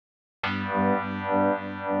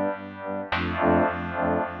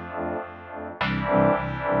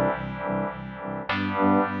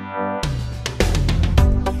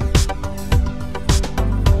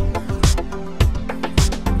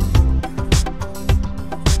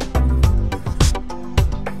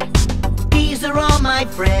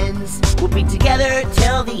my friends. We'll be together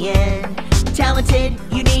till the end. Talented,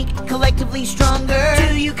 unique, collectively stronger.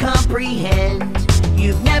 Do you comprehend?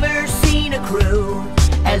 You've never seen a crew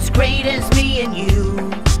as great as me and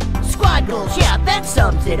you. Squad goals, yeah, that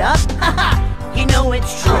sums it up. Haha, you know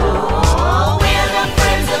it's true. Oh, we're the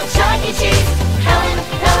friends of Chuck E. Cheese. Helen,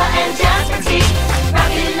 Bella, and Jasper T.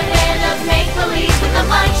 Rockin' in the band of make-believe with a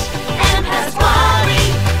munch and Pasquale.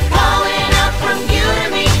 Calling out from you to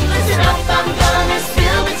me. Listen up, I'm gonna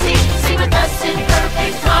spill the tea. Sing with us in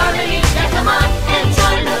perfect harmony. Now come on and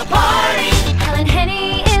join the party. Helen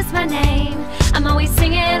Henny is my name. I'm always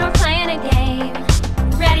singing or playing a game.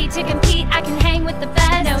 Ready to compete, I can hang with the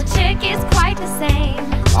best. No chick is quite the same.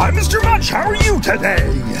 I'm Mr. Munch, how are you today?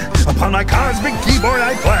 Upon my cosmic keyboard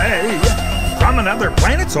I play. From another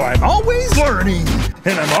planet, so I'm always learning.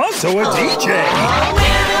 And I'm also a DJ. Oh,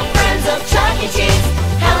 we're the friends of Chuck E. Cheese.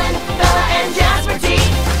 Helen, Bella, and Jasper T.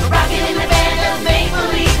 Rockin' in the band of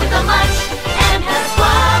make-believe with a munch and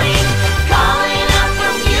Pasquale. Calling out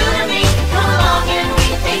from you to me. Come along and we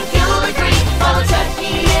think you'll agree. Follow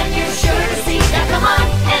Chucky and you're sure to see. Now come on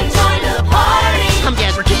and join the party. I'm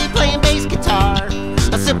Jasper T playing bass guitar.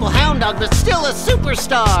 A simple hound dog, but still a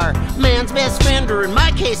superstar. Man's best friend, or in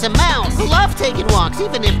my case, a mouse. Who love taking walks,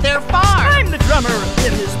 even if they're far. I'm the drummer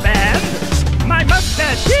in this band. My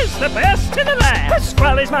mustache is the best in the land.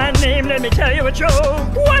 Pasquale's my name, let me tell you a joke.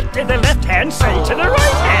 What did the left hand say to the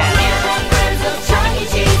right hand? We're the friends of Chuck E.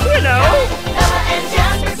 Cheese. You know, Bella and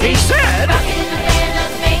Jasper T. he said, Rockin' in the band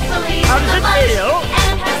of make-believe how with does a it munch feel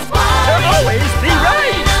and Pasquale. to always be right?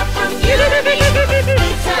 Calling out from you to me. It's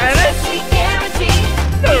a Spanish, sexy guarantee.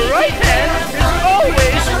 the right hand is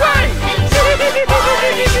always right.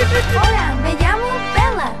 Hola, me llamo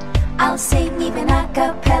Bella. I'll sing even a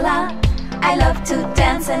cappella. I love to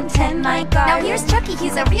dance and tend my garden. Now here's Chucky,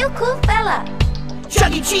 he's a real cool fella.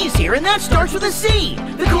 Chuck E. Cheese here, and that starts with a C.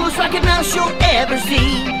 The coolest rocket mouse you'll ever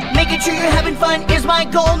see. Making sure you're having fun is my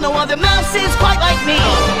goal. No other mouse is quite like me.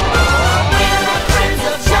 We're the friends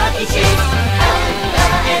of Chuck E. Cheese.